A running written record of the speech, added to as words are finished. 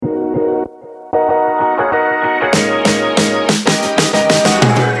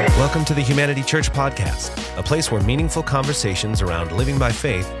to the Humanity Church podcast, a place where meaningful conversations around living by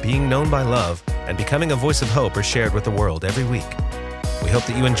faith, being known by love, and becoming a voice of hope are shared with the world every week. We hope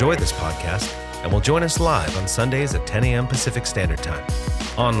that you enjoy this podcast and will join us live on Sundays at 10 a.m. Pacific Standard Time,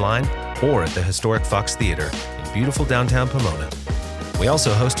 online or at the historic Fox Theater in beautiful downtown Pomona. We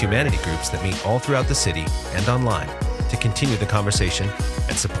also host humanity groups that meet all throughout the city and online to continue the conversation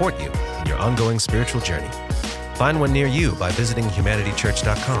and support you in your ongoing spiritual journey. Find one near you by visiting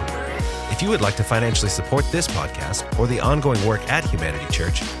humanitychurch.com. If you would like to financially support this podcast or the ongoing work at Humanity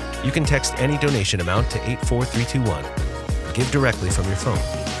Church, you can text any donation amount to 84321 or give directly from your phone.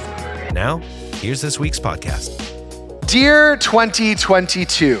 Now, here's this week's podcast. Dear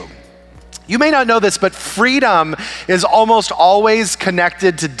 2022, you may not know this, but freedom is almost always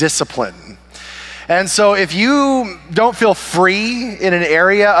connected to discipline. And so if you don't feel free in an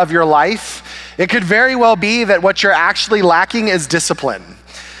area of your life, it could very well be that what you're actually lacking is discipline.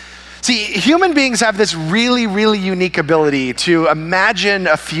 See, human beings have this really, really unique ability to imagine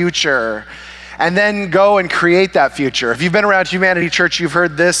a future and then go and create that future. If you've been around Humanity Church, you've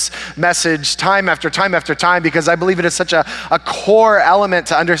heard this message time after time after time, because I believe it is such a core element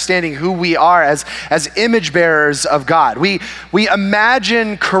to understanding who we are as image bearers of God. We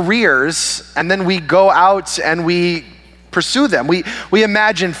imagine careers, and then we go out and we pursue them. We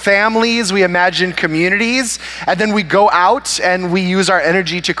imagine families, we imagine communities, and then we go out and we use our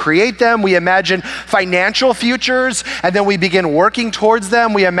energy to create them. We imagine financial futures, and then we begin working towards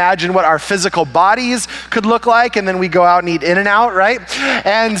them. We imagine what our physical bodies could look like, and then we go out and eat In-N-Out, right?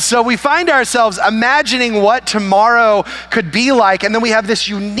 And so we find ourselves imagining what tomorrow could be like, and then we have this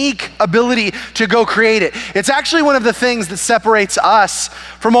unique ability to go create it. It's actually one of the things that separates us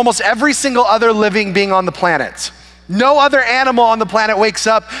from almost every single other living being on the planet. No other animal on the planet wakes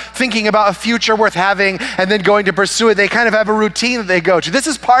up thinking about a future worth having and then going to pursue it. They kind of have a routine that they go to. This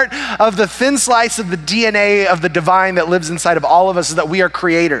is part of the thin slice of the DNA of the divine that lives inside of all of us, is that we are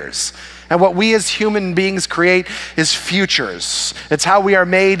creators. And what we as human beings create is futures. It's how we are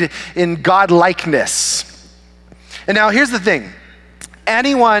made in God-likeness. And now here's the thing.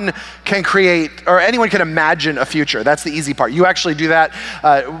 Anyone can create, or anyone can imagine a future. That's the easy part. You actually do that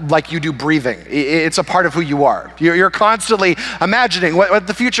like you do breathing. It's a part of who you are. You're constantly imagining what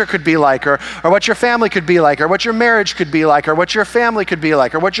the future could be like, or what your family could be like, or what your marriage could be like, or what your family could be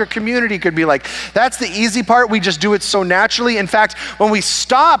like, or what your community could be like. That's the easy part. We just do it so naturally. In fact, when we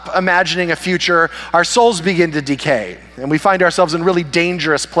stop imagining a future, our souls begin to decay, and we find ourselves in really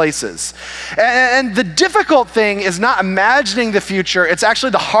dangerous places. And the difficult thing is not imagining the future. It's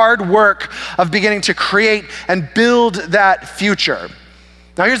actually the hard work of beginning to create and build that future.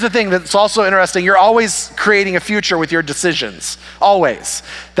 Now, here's the thing that's also interesting. You're always creating a future with your decisions, always.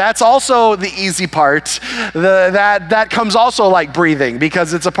 That's also the easy part. That comes also like breathing,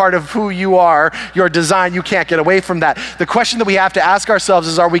 because it's a part of who you are, your design. You can't get away from that. The question that we have to ask ourselves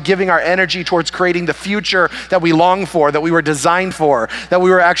is, are we giving our energy towards creating the future that we long for, that we were designed for, that we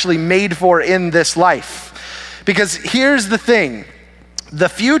were actually made for in this life? Because here's the thing. The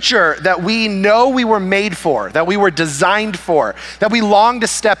future that we know we were made for, that we were designed for, that we long to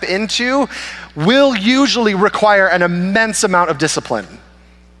step into, will usually require an immense amount of discipline.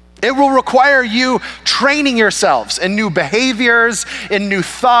 It will require you training yourselves in new behaviors, in new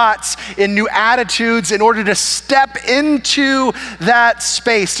thoughts, in new attitudes, in order to step into that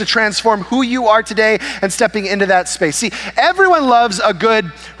space, to transform who you are today and stepping into that space. See, everyone loves a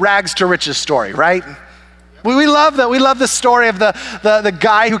good rags to riches story, right? We love that. We love the story of the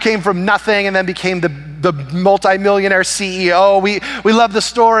guy who came from nothing and then became the multimillionaire CEO. We love the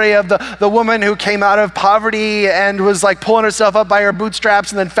story of the woman who came out of poverty and was like pulling herself up by her bootstraps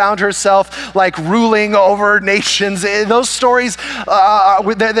and then found herself like ruling over nations. Those stories,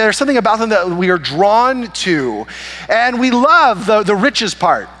 there's something about them that we are drawn to. And we love the riches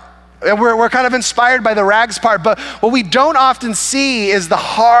part. And we're kind of inspired by the rags part, but what we don't often see is the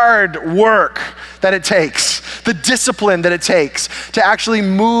hard work that it takes, the discipline that it takes to actually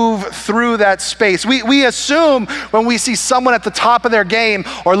move through that space. We assume when we see someone at the top of their game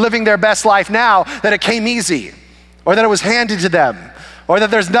or living their best life now that it came easy, or that it was handed to them, or that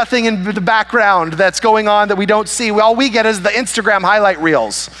there's nothing in the background that's going on that we don't see. All we get is the Instagram highlight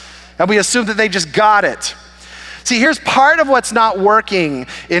reels, and we assume that they just got it. See, here's part of what's not working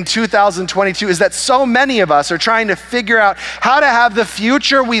in 2022 is that so many of us are trying to figure out how to have the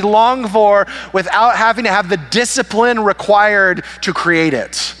future we long for without having to have the discipline required to create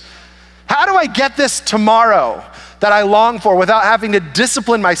it. How do I get this tomorrow that I long for without having to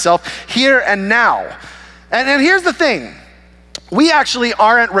discipline myself here and now? And here's the thing. We actually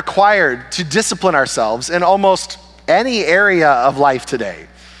aren't required to discipline ourselves in almost any area of life today.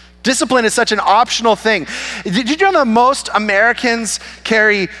 Discipline is such an optional thing. Did you know that most Americans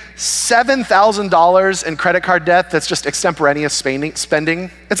carry $7,000 in credit card debt that's just extemporaneous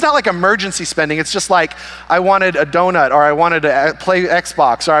spending? It's not like emergency spending. It's just like, I wanted a donut, or I wanted to play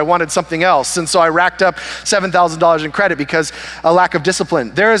Xbox, or I wanted something else. And so I racked up $7,000 in credit because a lack of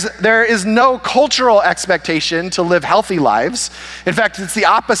discipline. There is no cultural expectation to live healthy lives. In fact, it's the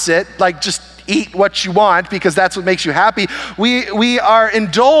opposite, like just eat what you want because that's what makes you happy. We are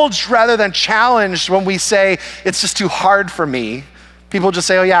indulged rather than challenged when we say, it's just too hard for me. People just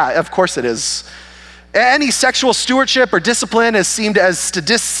say, oh yeah, of course it is. Any sexual stewardship or discipline is seen as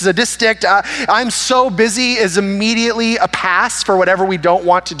sadistic. I'm so busy is immediately a pass for whatever we don't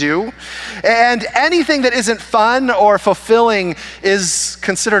want to do. And anything that isn't fun or fulfilling is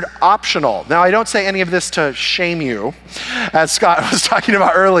considered optional. Now, I don't say any of this to shame you, as Scott was talking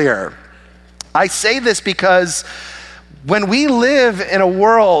about earlier. I say this because when we live in a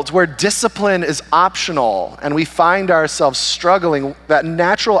world where discipline is optional and we find ourselves struggling, that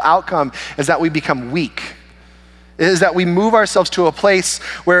natural outcome is that we become weak. It is that we move ourselves to a place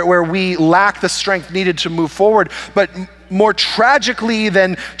where we lack the strength needed to move forward. But more tragically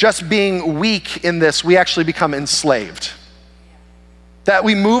than just being weak in this, we actually become enslaved. That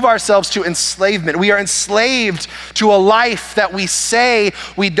we move ourselves to enslavement. We are enslaved to a life that we say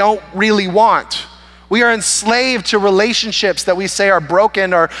we don't really want. We are enslaved to relationships that we say are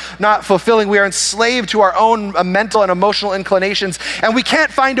broken or not fulfilling. We are enslaved to our own mental and emotional inclinations, and we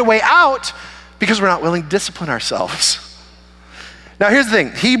can't find a way out because we're not willing to discipline ourselves. Now here's the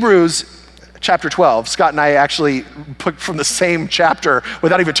thing, Hebrews chapter 12, Scott and I actually put from the same chapter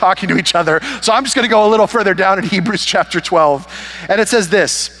without even talking to each other. So I'm just gonna go a little further down in Hebrews chapter 12. And it says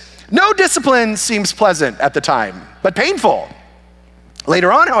this, no discipline seems pleasant at the time, but painful.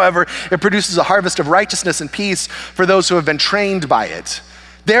 Later on, however, it produces a harvest of righteousness and peace for those who have been trained by it.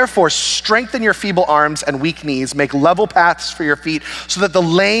 Therefore, strengthen your feeble arms and weak knees, make level paths for your feet so that the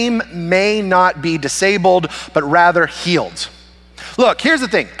lame may not be disabled, but rather healed. Look, here's the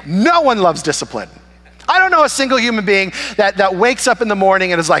thing. No one loves discipline. I don't know a single human being that wakes up in the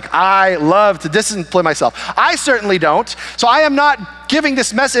morning and is like, I love to discipline myself. I certainly don't. So I am not giving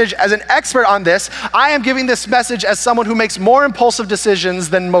this message as an expert on this. I am giving this message as someone who makes more impulsive decisions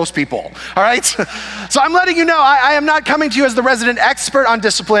than most people, all right? So I'm letting you know, I am not coming to you as the resident expert on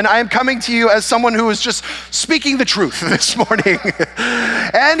discipline. I am coming to you as someone who is just speaking the truth this morning.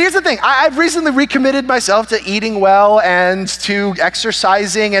 And here's the thing, I've recently recommitted myself to eating well and to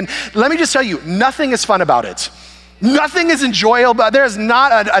exercising, and let me just tell you, nothing is fun about it. Nothing is enjoyable. There's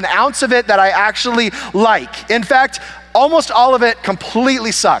not an ounce of it that I actually like. In fact, almost all of it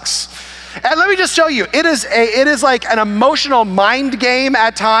completely sucks. And let me just tell you, it is like an emotional mind game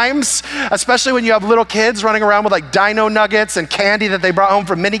at times, especially when you have little kids running around with like dino nuggets and candy that they brought home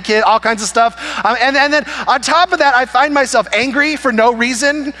from mini kid, all kinds of stuff. And then on top of that, I find myself angry for no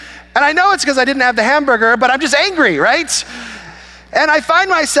reason. And I know it's because I didn't have the hamburger, but I'm just angry, right? And I find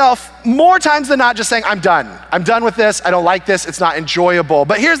myself more times than not just saying, I'm done. I'm done with this. I don't like this. It's not enjoyable.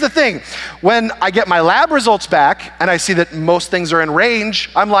 But here's the thing. When I get my lab results back and I see that most things are in range,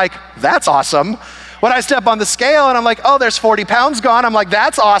 I'm like, that's awesome. When I step on the scale and I'm like, oh, there's 40 pounds gone, I'm like,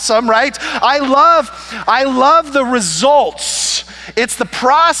 that's awesome, right? I love the results. It's the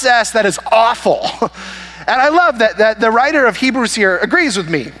process that is awful. And I love that the writer of Hebrews here agrees with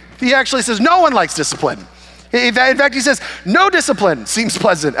me. He actually says, no one likes discipline. In fact, he says, no discipline seems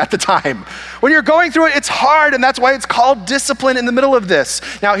pleasant at the time. When you're going through it, it's hard, and that's why it's called discipline in the middle of this.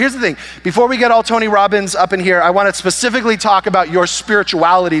 Now, here's the thing. Before we get all Tony Robbins up in here, I want to specifically talk about your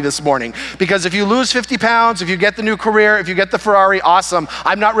spirituality this morning. Because if you lose 50 pounds, if you get the new career, if you get the Ferrari, awesome.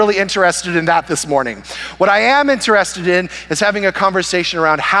 I'm not really interested in that this morning. What I am interested in is having a conversation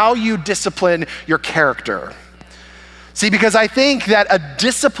around how you discipline your character. See, because I think that a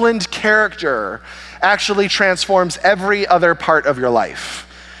disciplined character actually transforms every other part of your life.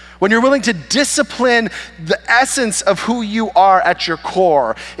 When you're willing to discipline the essence of who you are at your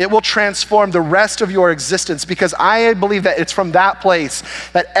core, it will transform the rest of your existence, because I believe that it's from that place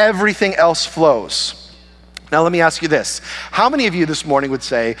that everything else flows. Now let me ask you this. How many of you this morning would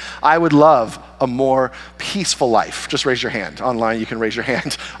say, I would love a more peaceful life? Just raise your hand. Online, you can raise your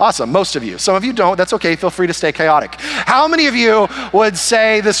hand. Awesome, most of you. Some of you don't, that's okay, feel free to stay chaotic. How many of you would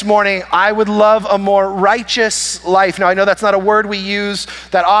say this morning, I would love a more righteous life? Now I know that's not a word we use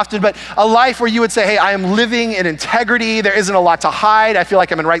that often, but a life where you would say, hey, I am living in integrity, there isn't a lot to hide, I feel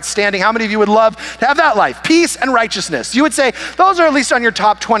like I'm in right standing. How many of you would love to have that life? Peace and righteousness. You would say, those are at least on your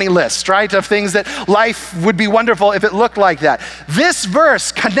top 20 list, right? Of things that life would be wonderful if it looked like that. This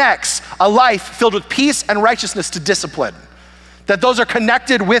verse connects a life filled with peace and righteousness to discipline. that those are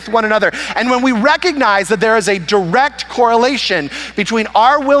connected with one another. And when we recognize that there is a direct correlation between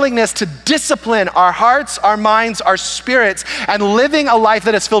our willingness to discipline our hearts, our minds, our spirits, and living a life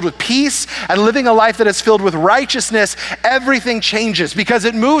that is filled with peace and living a life that is filled with righteousness, everything changes, because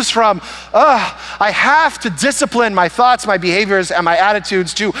it moves from, I have to discipline my thoughts, my behaviors, and my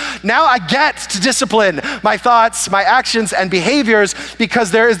attitudes, to now I get to discipline my thoughts, my actions, and behaviors,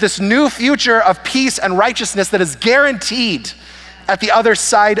 because there is this new future of peace and righteousness that is guaranteed at the other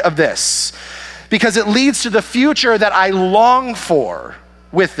side of this, because it leads to the future that I long for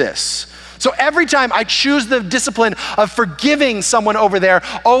with this. So every time I choose the discipline of forgiving someone over there,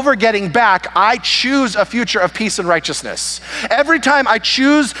 over getting back, I choose a future of peace and righteousness. Every time I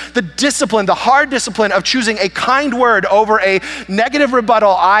choose the discipline, the hard discipline of choosing a kind word over a negative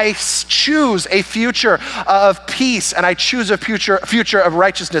rebuttal, I choose a future of peace, and I choose a future of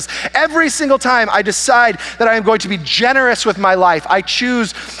righteousness. Every single time I decide that I am going to be generous with my life, I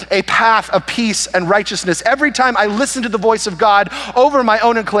choose a path of peace and righteousness. Every time I listen to the voice of God over my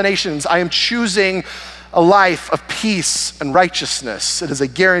own inclinations, I am choosing a life of peace and righteousness. It is a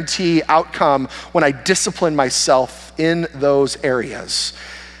guarantee outcome when I discipline myself in those areas.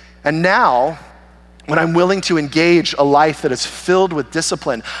 And now, when I'm willing to engage a life that is filled with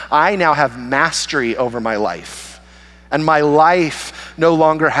discipline, I now have mastery over my life. And my life no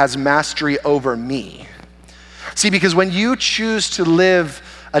longer has mastery over me. See, because when you choose to live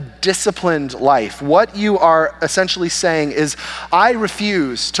a disciplined life, what you are essentially saying is, I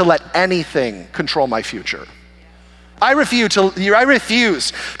refuse to let anything control my future. I refuse to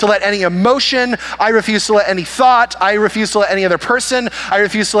let any emotion, I refuse to let any thought, I refuse to let any other person, I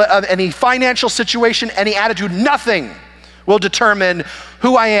refuse to let any financial situation, any attitude, nothing will determine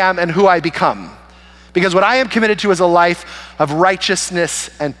who I am and who I become. Because what I am committed to is a life of righteousness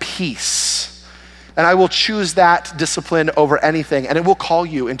and peace. And I will choose that discipline over anything, and it will call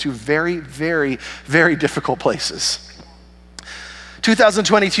you into very, very, very difficult places.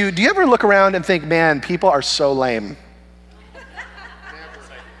 2022, do you ever look around and think, man, people are so lame?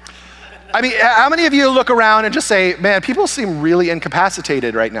 I mean, how many of you look around and just say, man, people seem really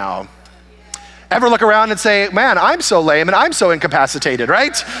incapacitated right now? Ever look around and say, man, I'm so lame and I'm so incapacitated,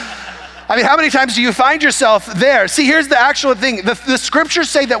 right? I mean, how many times do you find yourself there? See, here's the actual thing. The scriptures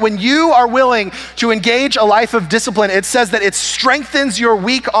say that when you are willing to engage a life of discipline, it says that it strengthens your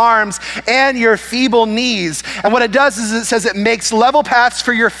weak arms and your feeble knees. And what it does is it says it makes level paths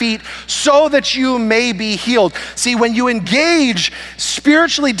for your feet so that you may be healed. See, when you engage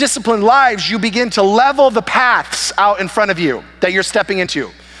spiritually disciplined lives, you begin to level the paths out in front of you that you're stepping into.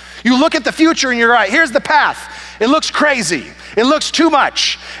 You look at the future and you're right, here's the path. It looks crazy. It looks too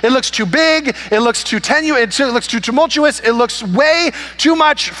much. It looks too big. It looks too tenuous. It looks too tumultuous. It looks way too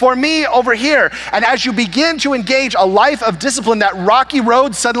much for me over here. And as you begin to engage a life of discipline, that rocky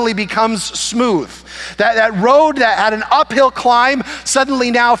road suddenly becomes smooth. That road that had an uphill climb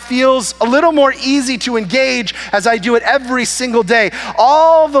suddenly now feels a little more easy to engage as I do it every single day.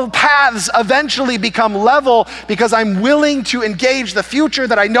 All the paths eventually become level because I'm willing to engage the future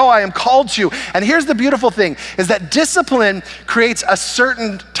that I know I am called to. And here's the beautiful thing, is that discipline creates a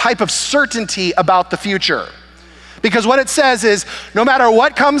certain type of certainty about the future. Because what it says is, no matter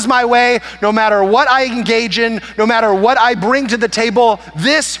what comes my way, no matter what I engage in, no matter what I bring to the table,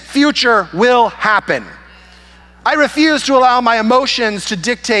 this future will happen. I refuse to allow my emotions to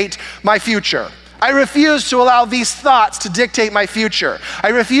dictate my future. I refuse to allow these thoughts to dictate my future. I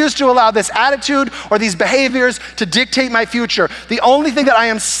refuse to allow this attitude or these behaviors to dictate my future. The only thing that I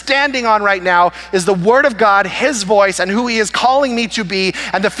am standing on right now is the Word of God, His voice, and who He is calling me to be,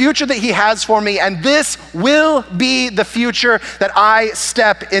 and the future that He has for me, and this will be the future that I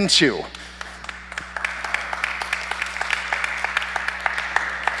step into.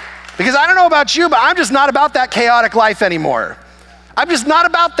 Because I don't know about you, but I'm just not about that chaotic life anymore. I'm just not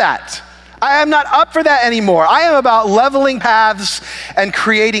about that. I am not up for that anymore. I am about leveling paths and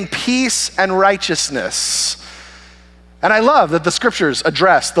creating peace and righteousness. And I love that the scriptures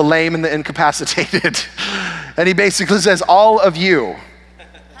address the lame and the incapacitated. And he basically says, all of you,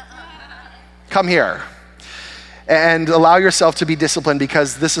 come here and allow yourself to be disciplined,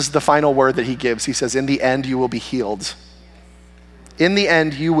 because this is the final word that he gives. He says, in the end, you will be healed. In the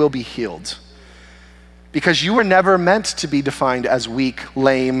end, you will be healed. Because you were never meant to be defined as weak,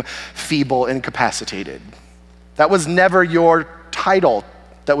 lame, feeble, incapacitated. That was never your title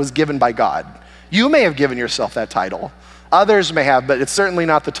that was given by God. You may have given yourself that title. Others may have, but it's certainly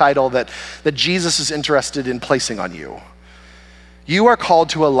not the title that Jesus is interested in placing on you. You are called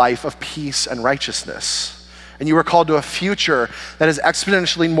to a life of peace and righteousness. And you are called to a future that is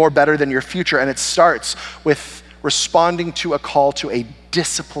exponentially more better than your future. And it starts with responding to a call to a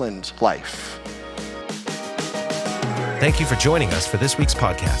disciplined life. Thank you for joining us for this week's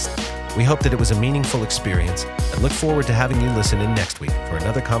podcast. We hope that it was a meaningful experience and look forward to having you listen in next week for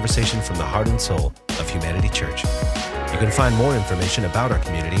another conversation from the heart and soul of Humanity Church. You can find more information about our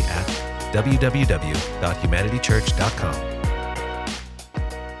community at www.humanitychurch.com.